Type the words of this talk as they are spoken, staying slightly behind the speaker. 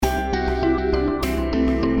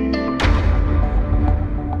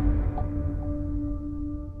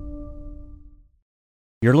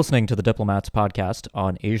You're listening to the Diplomats podcast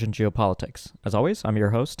on Asian geopolitics. As always, I'm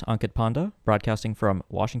your host, Ankit Panda, broadcasting from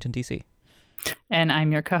Washington, D.C. And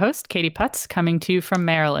I'm your co-host, Katie Putz, coming to you from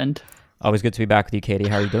Maryland. Always good to be back with you, Katie.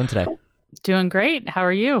 How are you doing today? Doing great. How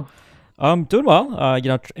are you? Doing well.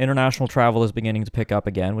 International travel is beginning to pick up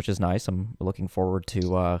again, which is nice. I'm looking forward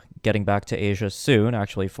to getting back to Asia soon,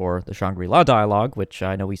 actually, for the Shangri-La Dialogue, which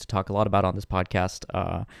I know we used to talk a lot about on this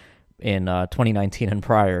podcast in 2019 and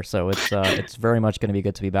prior. So it's very much going to be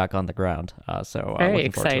good to be back on the ground. Very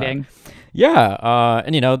exciting. Yeah,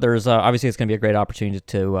 there's obviously it's going to be a great opportunity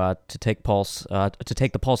to take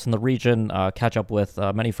the pulse in the region, catch up with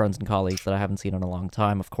many friends and colleagues that I haven't seen in a long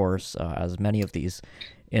time. Of course, as many of these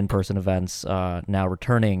in-person events now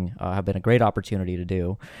returning have been a great opportunity to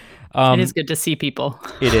do. It is good to see people.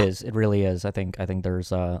 It is. It really is. I think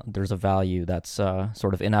there's a value that's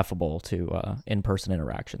sort of ineffable to in-person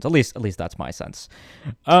interactions. At least that's my sense.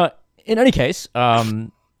 In any case,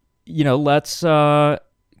 let's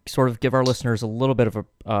sort of give our listeners a little bit of an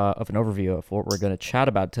overview of what we're going to chat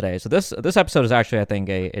about today. So this episode is actually, I think,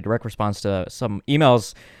 a direct response to some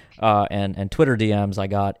emails and Twitter DMs I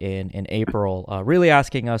got in April, really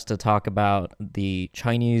asking us to talk about the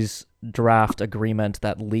Chinese draft agreement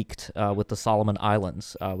that leaked with the Solomon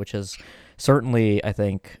Islands, which is certainly, I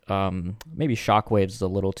think, maybe shockwaves is a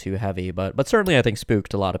little too heavy, but certainly I think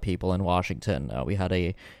spooked a lot of people in Washington. We had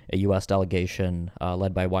a U.S. delegation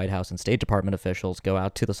led by White House and State Department officials go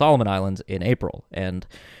out to the Solomon Islands in April, and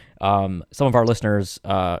some of our listeners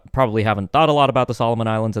probably haven't thought a lot about the Solomon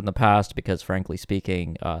Islands in the past because, frankly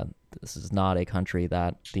speaking, this is not a country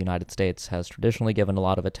that the United States has traditionally given a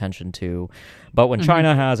lot of attention to. But when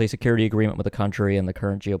China has a security agreement with a country in the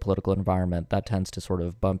current geopolitical environment, that tends to sort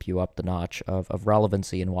of bump you up the notch of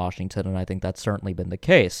relevancy in Washington, and I think that's certainly been the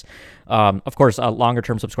case. Of course,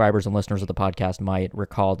 longer-term subscribers and listeners of the podcast might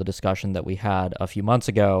recall the discussion that we had a few months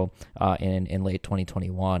ago in late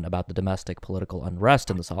 2021 about the domestic political unrest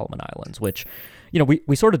in the Solomon Islands, which,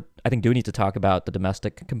 we sort of, I think, do need to talk about the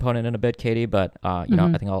domestic component in a bit, Katie, but I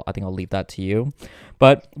think I'll leave that to you.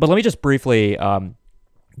 But let me just briefly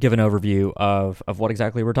give an overview of what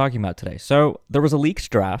exactly we're talking about today. So there was a leaked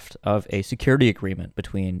draft of a security agreement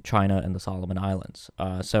between China and the Solomon Islands.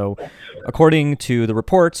 So according to the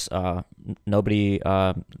reports, no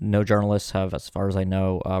journalists have, as far as I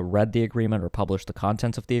know, read the agreement or published the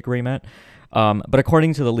contents of the agreement. But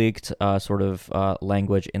according to the leaked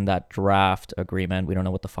language in that draft agreement, we don't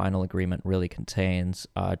know what the final agreement really contains.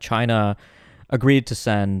 China agreed to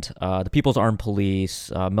send the People's Armed Police,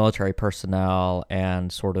 military personnel, and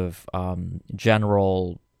sort of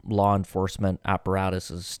general law enforcement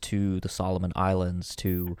apparatuses to the Solomon Islands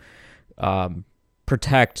to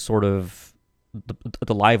protect sort of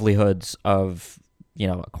the livelihoods of,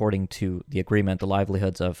 according to the agreement, the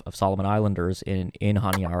livelihoods of Solomon Islanders in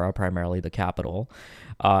Honiara, primarily the capital,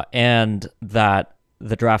 and that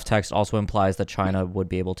the draft text also implies that China would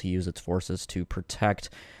be able to use its forces to protect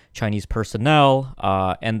Chinese personnel,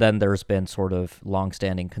 and then there's been sort of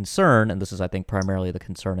longstanding concern, and this is, I think, primarily the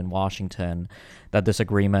concern in Washington, that this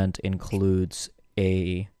agreement includes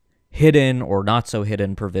a hidden or not so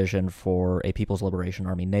hidden provision for a People's Liberation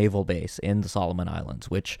Army naval base in the Solomon Islands,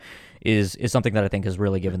 which is something that I think has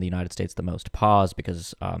really given the United States the most pause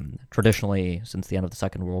because traditionally, since the end of the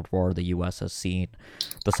Second World War, the U.S. has seen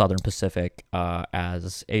the Southern Pacific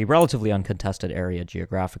as a relatively uncontested area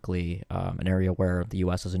geographically, an area where the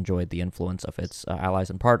U.S. has enjoyed the influence of its allies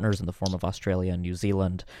and partners in the form of Australia and New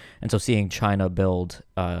Zealand. And so seeing China build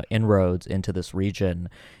inroads into this region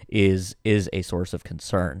is a source of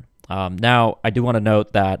concern. Now, I do want to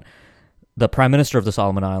note that the Prime Minister of the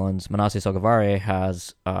Solomon Islands, Manasseh Sogavare,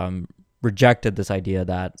 has rejected this idea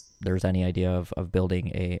that there's any idea of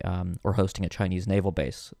building or hosting a Chinese naval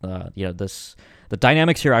base. The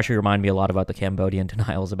dynamics here actually remind me a lot about the Cambodian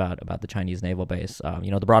denials about the Chinese naval base.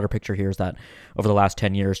 The broader picture here is that over the last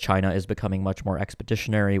 10 years, China is becoming much more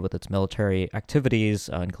expeditionary with its military activities,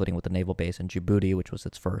 including with the naval base in Djibouti, which was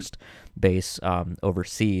its first base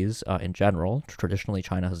overseas in general. Traditionally,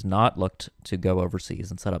 China has not looked to go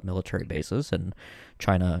overseas and set up military bases, and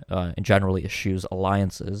China generally eschews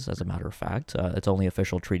alliances, as a matter of fact. Its only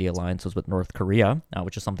official treaty alliance was with North Korea,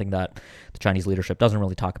 which is something that the Chinese leadership doesn't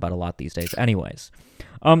really talk about a lot these days anyways.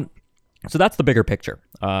 So that's the bigger picture,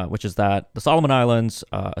 which is that the Solomon Islands,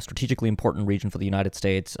 a strategically important region for the United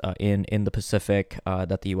States in the Pacific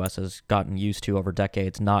that the U.S. has gotten used to over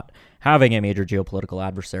decades, not having a major geopolitical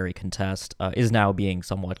adversary contest, is now being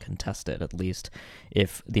somewhat contested, at least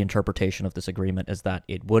if the interpretation of this agreement is that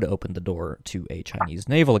it would open the door to a Chinese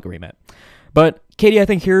naval agreement. But Katie, I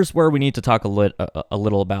think here's where we need to talk a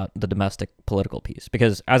little about the domestic political piece,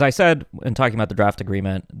 because as I said in talking about the draft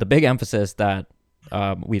agreement, the big emphasis that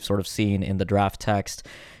we've sort of seen in the draft text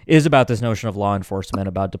is about this notion of law enforcement,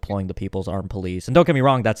 about deploying the People's Armed Police. And don't get me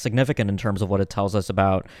wrong, that's significant in terms of what it tells us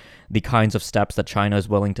about the kinds of steps that China is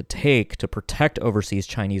willing to take to protect overseas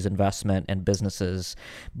Chinese investment and businesses.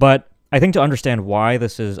 But I think to understand why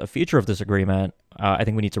this is a feature of this agreement, I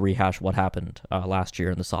think we need to rehash what happened last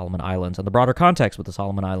year in the Solomon Islands and the broader context with the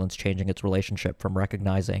Solomon Islands changing its relationship from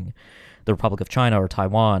recognizing the Republic of China or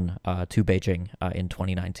Taiwan to Beijing in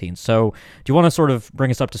 2019. So do you want to sort of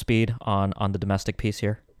bring us up to speed on the domestic piece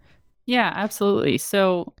here? Yeah, absolutely.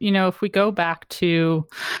 So, if we go back to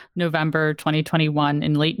November 2021,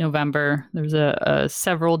 in late November, there was a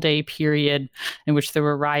several day period in which there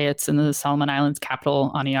were riots in the Solomon Islands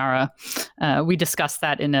capital, Honiara. We discussed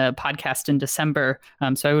that in a podcast in December.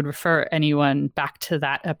 So I would refer anyone back to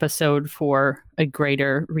that episode for a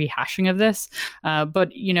greater rehashing of this. But,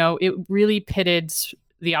 it really pitted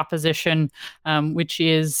the opposition, which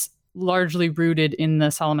is largely rooted in the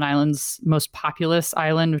Solomon Islands' most populous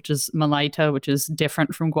island, which is Malaita, which is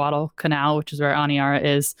different from Guadalcanal, which is where Honiara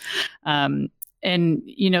is. And,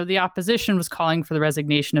 the opposition was calling for the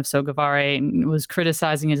resignation of Sogavare and was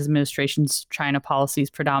criticizing his administration's China policies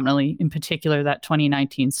predominantly, in particular that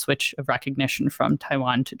 2019 switch of recognition from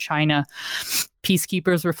Taiwan to China.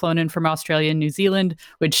 Peacekeepers were flown in from Australia and New Zealand,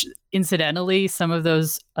 which incidentally, some of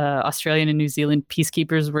those Australian and New Zealand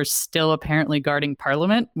peacekeepers were still apparently guarding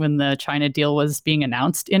Parliament when the China deal was being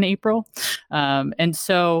announced in April. And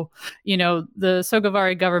so, the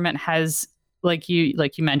Sogavare government has, like you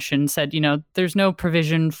mentioned, said, there's no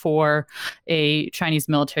provision for a Chinese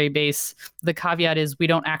military base. The caveat is we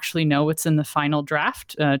don't actually know what's in the final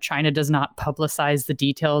draft. China does not publicize the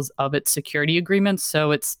details of its security agreements,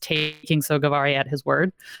 so it's taking Sogavare at his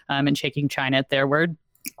word and taking China at their word,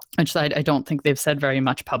 which I don't think they've said very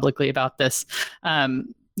much publicly about this.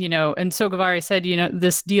 And Sogavare said,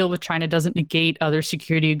 this deal with China doesn't negate other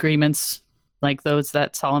security agreements like those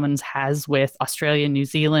that Solomon's has with Australia and New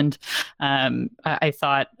Zealand. I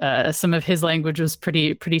thought some of his language was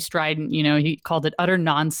pretty strident. He called it utter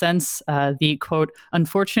nonsense. The quote,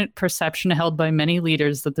 unfortunate perception held by many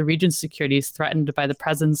leaders that the region's security is threatened by the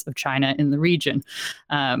presence of China in the region.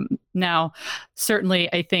 Now,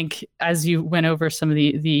 certainly, I think as you went over some of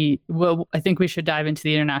I think we should dive into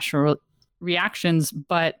the international reactions,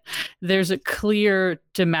 but there's a clear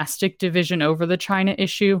domestic division over the China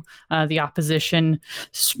issue. The opposition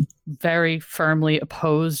very firmly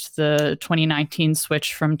opposed the 2019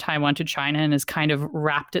 switch from Taiwan to China and has kind of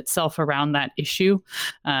wrapped itself around that issue.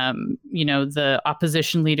 The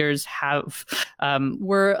opposition leaders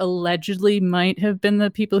were allegedly might have been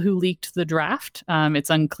the people who leaked the draft. It's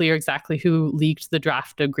unclear exactly who leaked the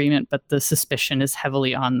draft agreement, but the suspicion is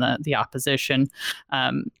heavily on the opposition.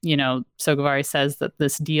 Sogavare says that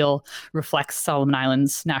this deal reflects Solomon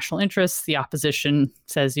Islands' national interests. The opposition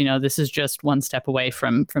says, this is just one step away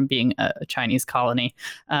from being a Chinese colony.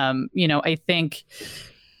 I think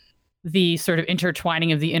the sort of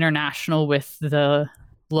intertwining of the international with the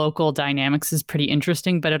local dynamics is pretty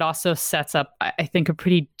interesting, but it also sets up, I think, a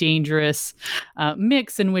pretty dangerous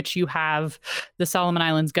mix in which you have the Solomon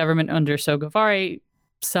Islands government under Sogavare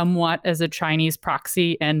somewhat as a Chinese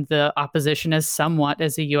proxy and the opposition as somewhat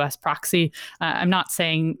as a U.S. proxy. I'm not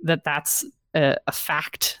saying that that's a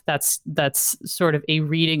fact. That's sort of a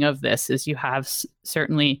reading of this, is you have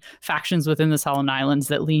certainly factions within the Solomon Islands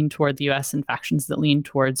that lean toward the U.S. and factions that lean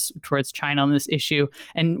towards China on this issue.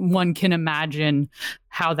 And one can imagine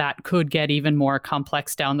how that could get even more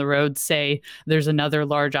complex down the road. Say there's another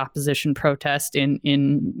large opposition protest in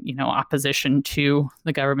opposition to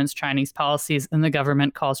the government's Chinese policies, and the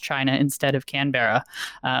government calls China instead of Canberra.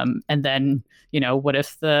 And then what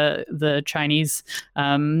if the Chinese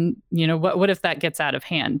what if that gets out of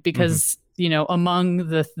hand? Because among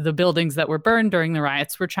the buildings that were burned during the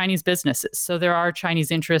riots were Chinese businesses. So there are Chinese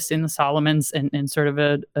interests in the Solomons and sort of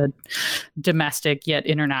a domestic yet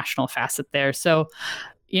international facet there. So,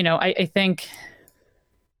 I think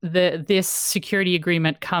this security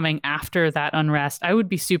agreement coming after that unrest, I would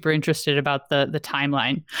be super interested about the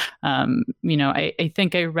timeline. I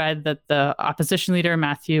think I read that the opposition leader,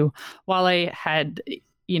 Matthew Wale, had,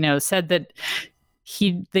 said that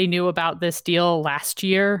they knew about this deal last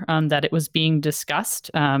year, that it was being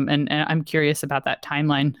discussed, and I'm curious about that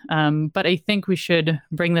timeline. But I think we should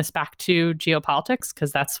bring this back to geopolitics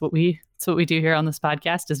because that's what we do here on this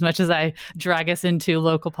podcast. As much as I drag us into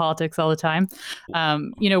local politics all the time,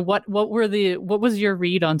 what was your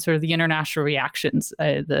read on sort of the international reactions?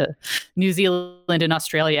 The New Zealand and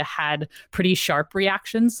Australia had pretty sharp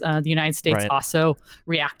reactions. The United States also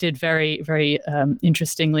reacted very, very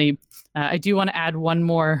interestingly. I do want to add one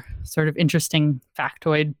more sort of interesting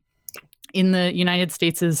factoid. In the United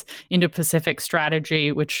States' Indo-Pacific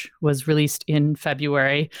strategy, which was released in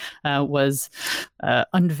February, was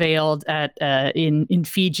unveiled in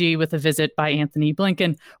Fiji with a visit by Anthony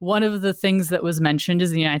Blinken. One of the things that was mentioned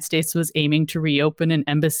is the United States was aiming to reopen an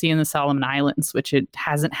embassy in the Solomon Islands, which it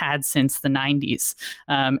hasn't had since the 90s.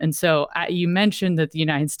 And so you mentioned that the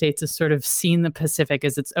United States has sort of seen the Pacific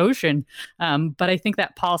as its ocean, but I think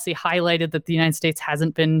that policy highlighted that the United States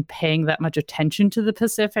hasn't been paying that much attention to the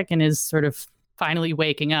Pacific and is sort of finally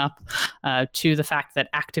waking up to the fact that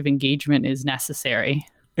active engagement is necessary.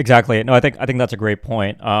 Exactly. No, I think that's a great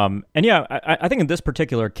point. And yeah, I think in this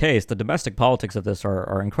particular case, the domestic politics of this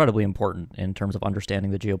are incredibly important in terms of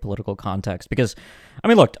understanding the geopolitical context. Because,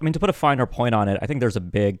 to put a finer point on it, I think there's a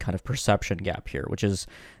big kind of perception gap here, which is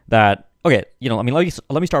that, okay, let me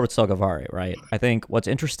start with Salgavari, right? I think what's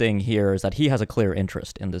interesting here is that he has a clear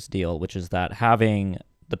interest in this deal, which is that having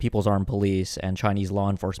the People's Armed Police and Chinese law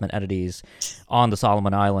enforcement entities on the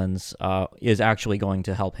Solomon Islands is actually going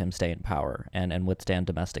to help him stay in power and withstand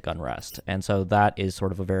domestic unrest. And so that is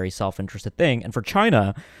sort of a very self-interested thing. And for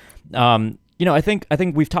China, I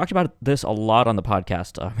think we've talked about this a lot on the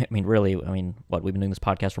podcast. We've been doing this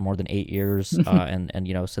podcast for more than 8 years, and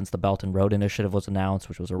since the Belt and Road Initiative was announced,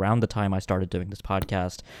 which was around the time I started doing this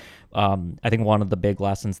podcast. I think one of the big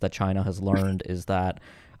lessons that China has learned is that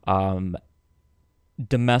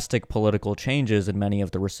domestic political changes in many of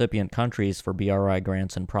the recipient countries for BRI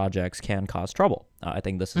grants and projects can cause trouble. I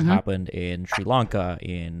think this has happened in Sri Lanka,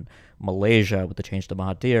 in Malaysia with the change to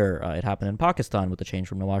Mahathir. It happened in Pakistan with the change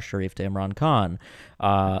from Nawaz Sharif to Imran Khan.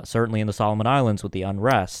 Certainly in the Solomon Islands with the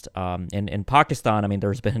unrest. In Pakistan,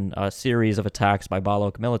 there's been a series of attacks by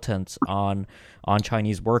Balok militants on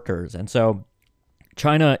Chinese workers. And so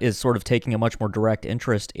China is sort of taking a much more direct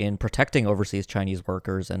interest in protecting overseas Chinese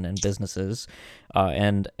workers and businesses.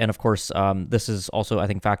 And of course, this is also, I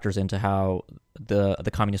think, factors into how the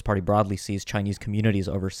Communist Party broadly sees Chinese communities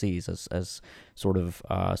overseas as sort of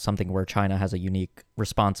something where China has a unique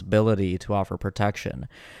responsibility to offer protection.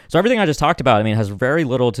 So everything I just talked about, has very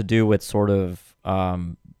little to do with sort of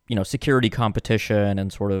security competition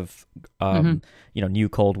and sort of, new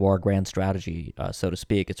Cold War grand strategy, so to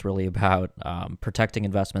speak. It's really about protecting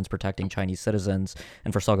investments, protecting Chinese citizens.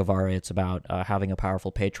 And for Salgavari, it's about having a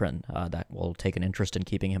powerful patron that will take an interest in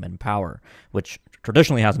keeping him in power, which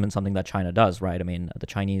traditionally hasn't been something that China does, right? The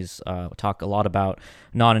Chinese talk a lot about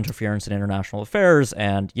non-interference in international affairs.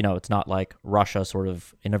 And, it's not like Russia sort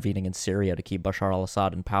of intervening in Syria to keep Bashar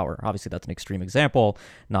al-Assad in power. Obviously, that's an extreme example,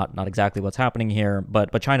 not exactly what's happening here.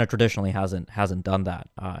 But China traditionally hasn't done that,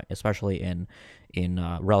 especially in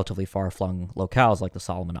relatively far-flung locales like the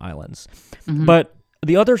Solomon Islands. But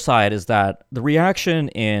the other side is that the reaction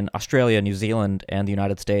in Australia, New Zealand, and the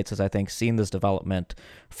United States has, I think, seen this development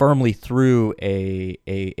firmly through a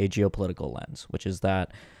geopolitical lens, which is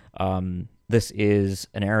that this is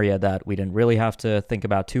an area that we didn't really have to think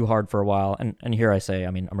about too hard for a while. And here I say,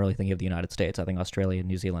 I'm really thinking of the United States. I think Australia and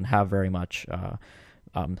New Zealand have very much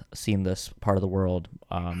seen this part of the world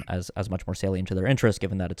as much more salient to their interest,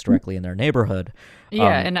 given that it's directly in their neighborhood.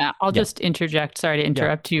 And I'll just interject. Sorry to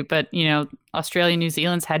interrupt you, but Australia and New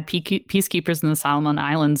Zealand's had peacekeepers in the Solomon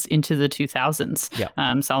Islands into the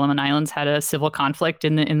 2000s. Solomon Islands had a civil conflict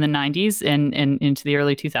in the 90s and into the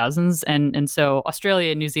early 2000s, and so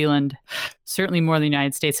Australia and New Zealand, certainly more than the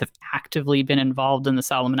United States, have actively been involved in the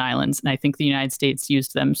Solomon Islands, and I think the United States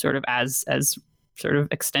used them sort of as sort of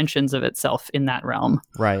extensions of itself in that realm.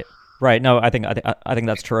 Right. No, I think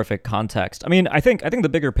that's terrific context. I think the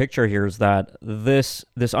bigger picture here is that this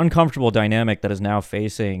uncomfortable dynamic that is now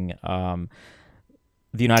facing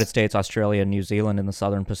the United States, Australia, and New Zealand in the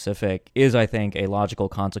Southern Pacific is, I think, a logical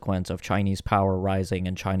consequence of Chinese power rising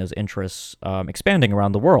and China's interests expanding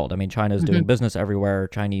around the world. China is doing business everywhere.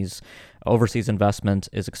 Chinese overseas investment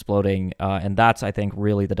is exploding, and that's, I think,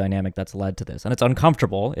 really the dynamic that's led to this. And it's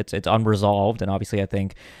uncomfortable. It's unresolved, and obviously, I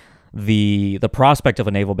think the prospect of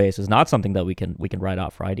a naval base is not something that we can write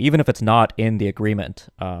off, right? Even if it's not in the agreement,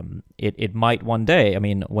 it might one day. I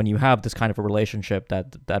mean, when you have this kind of a relationship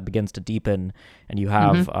that begins to deepen, and you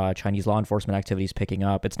have Chinese law enforcement activities picking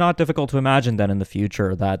up, it's not difficult to imagine that in the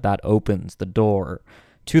future that opens the door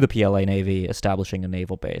to the PLA Navy establishing a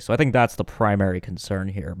naval base. So I think that's the primary concern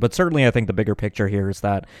here. But certainly, I think the bigger picture here is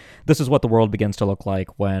that this is what the world begins to look like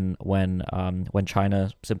when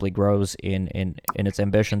China simply grows in its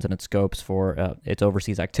ambitions and its scopes for its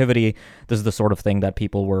overseas activity. This is the sort of thing that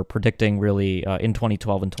people were predicting really in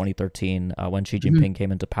 2012 and 2013 when Xi Jinping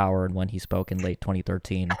came into power, and when he spoke in late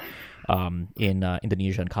 2013 in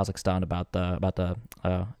Indonesia and Kazakhstan about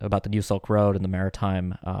the new Silk Road and the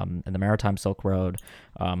maritime Silk Road,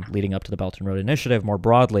 leading up to the Belt and Road Initiative more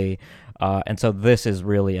broadly, and so this is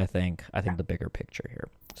really, I think the bigger picture here.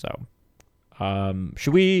 So,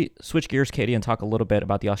 should we switch gears, Katie, and talk a little bit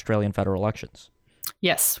about the Australian federal elections?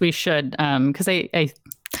 Yes, we should, because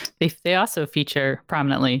they also feature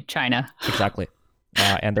prominently China. Exactly,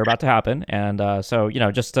 and they're about to happen, and so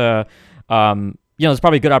just. It's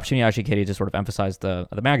probably a good opportunity, actually, Katie, to sort of emphasize the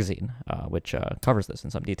magazine, which covers this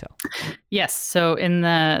in some detail. Yes. So in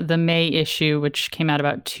the May issue, which came out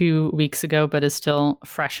about 2 weeks ago, but is still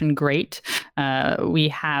fresh and great, we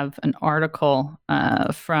have an article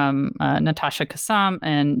from Natasha Kassam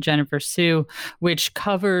and Jennifer Su, which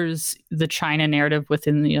covers the China narrative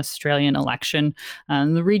within the Australian election.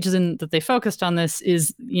 The reason that they focused on this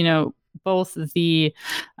is, both the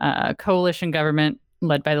coalition government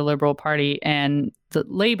led by the Liberal Party and the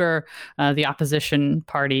Labour, the opposition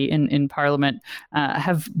party in Parliament,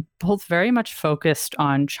 have both very much focused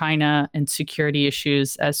on China and security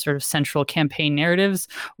issues as sort of central campaign narratives,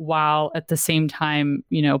 while at the same time,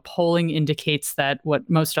 polling indicates that what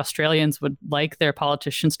most Australians would like their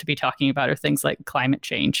politicians to be talking about are things like climate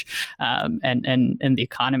change and the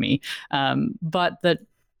economy. But that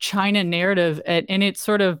China narrative, and it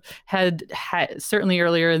sort of had certainly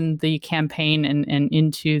earlier in the campaign and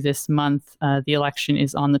into this month, the election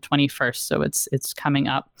is on the 21st, so it's coming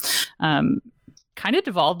up. Kind of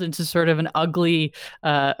devolved into sort of an ugly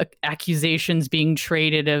accusations being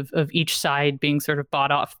traded of each side being sort of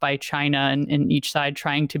bought off by China, and each side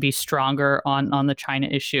trying to be stronger on the China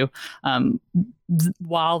issue.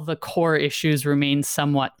 While the core issues remain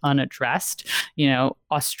somewhat unaddressed,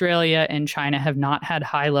 Australia and China have not had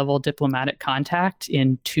high-level diplomatic contact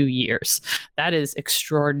in 2 years. That is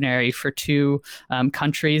extraordinary for two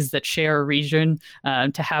countries that share a region.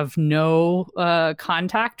 To have no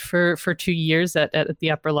contact for 2 years at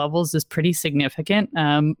the upper levels is pretty significant.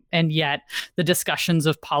 And yet the discussions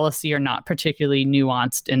of policy are not particularly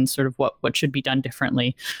nuanced in sort of what should be done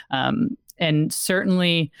differently. And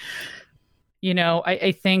certainly,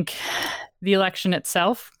 I think the election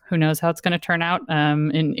itself, who knows how it's going to turn out,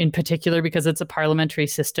 in particular because it's a parliamentary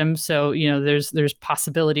system. So, there's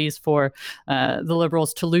possibilities for the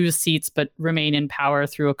Liberals to lose seats but remain in power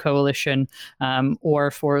through a coalition,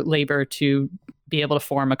 or for Labour to be able to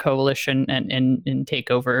form a coalition and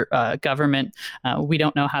take over government. We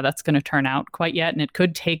don't know how that's going to turn out quite yet, and it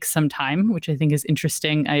could take some time, which I think is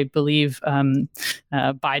interesting. I believe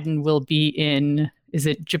Biden will be in, is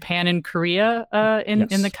it Japan and Korea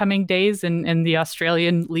in the coming days, and the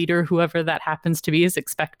Australian leader, whoever that happens to be, is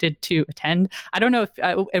expected to attend. I don't know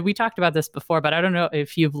if we talked about this before, but I don't know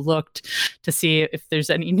if you've looked to see if there's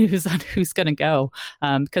any news on who's going to go,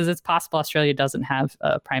 because it's possible Australia doesn't have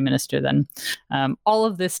a prime minister then. All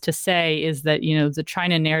of this to say is that, the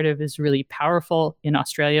China narrative is really powerful in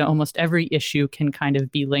Australia. Almost every issue can kind of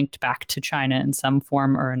be linked back to China in some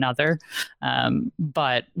form or another.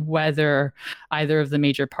 But whether either of the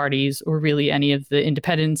major parties or really any of the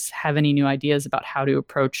independents have any new ideas about how to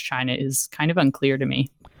approach China is kind of unclear to me.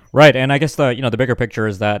 Right, and I guess the bigger picture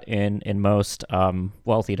is that in most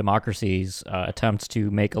wealthy democracies, attempts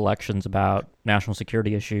to make elections about national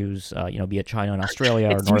security issues, be it China and Australia or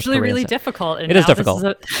North Korea. It's usually really difficult. It is difficult.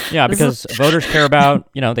 Because voters care about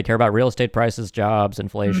they care about real estate prices, jobs,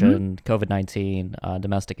 inflation, COVID-19,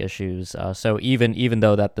 domestic issues. So even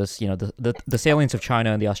though that this the salience of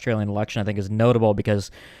China in the Australian election, I think, is notable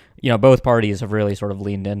because both parties have really sort of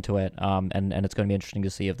leaned into it, and it's going to be interesting to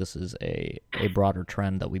see if this is a broader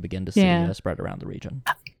trend that we begin to see spread around the region.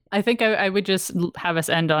 I think I would just have us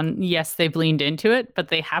end on, yes, they've leaned into it, but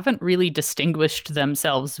they haven't really distinguished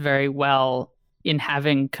themselves very well in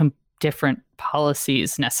having different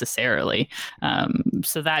policies necessarily.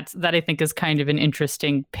 So that I think is kind of an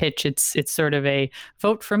interesting pitch. It's sort of a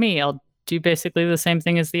vote for me. I'll do basically the same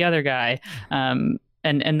thing as the other guy. And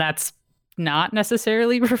that's not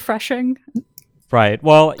necessarily refreshing. Right.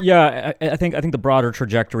 Well, yeah, I think the broader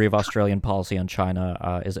trajectory of Australian policy on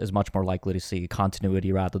China is much more likely to see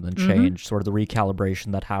continuity rather than Mm-hmm. change. Sort of the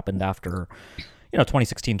recalibration that happened after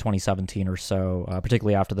 2016, 2017 or so,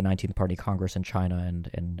 particularly after the 19th Party Congress in China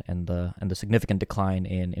and the significant decline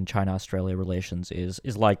in China-Australia relations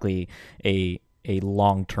is likely a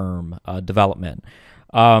long-term development.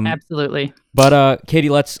 Um, Absolutely. but Katie,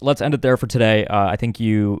 let's end it there for today. I think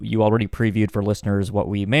you already previewed for listeners what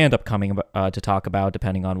we may end up coming to talk about,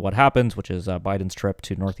 depending on what happens, which is Biden's trip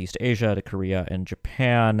to Northeast Asia, to Korea and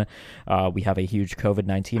Japan. We have a huge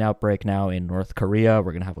COVID-19 outbreak now in North Korea.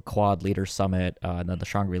 We're going to have a Quad Leaders Summit, and then the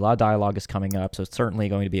Shangri-La Dialogue is coming up. So it's certainly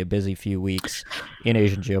going to be a busy few weeks in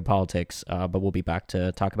Asian geopolitics. But we'll be back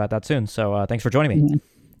to talk about that soon. So thanks for joining me. Yeah.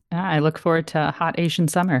 I look forward to a hot Asian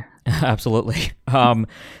summer. Absolutely.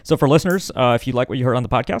 So for listeners, if you like what you heard on the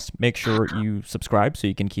podcast, make sure you subscribe so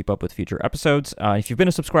you can keep up with future episodes. If you've been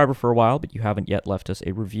a subscriber for a while, but you haven't yet left us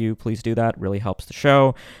a review, please do that. It really helps the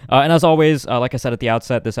show. And as always, like I said at the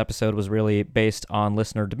outset, this episode was really based on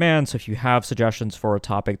listener demand. So if you have suggestions for a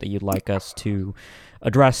topic that you'd like us to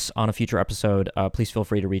address on a future episode, please feel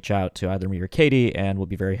free to reach out to either me or Katie, and we'll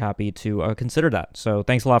be very happy to consider that. So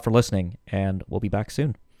thanks a lot for listening, and we'll be back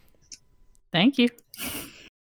soon. Thank you.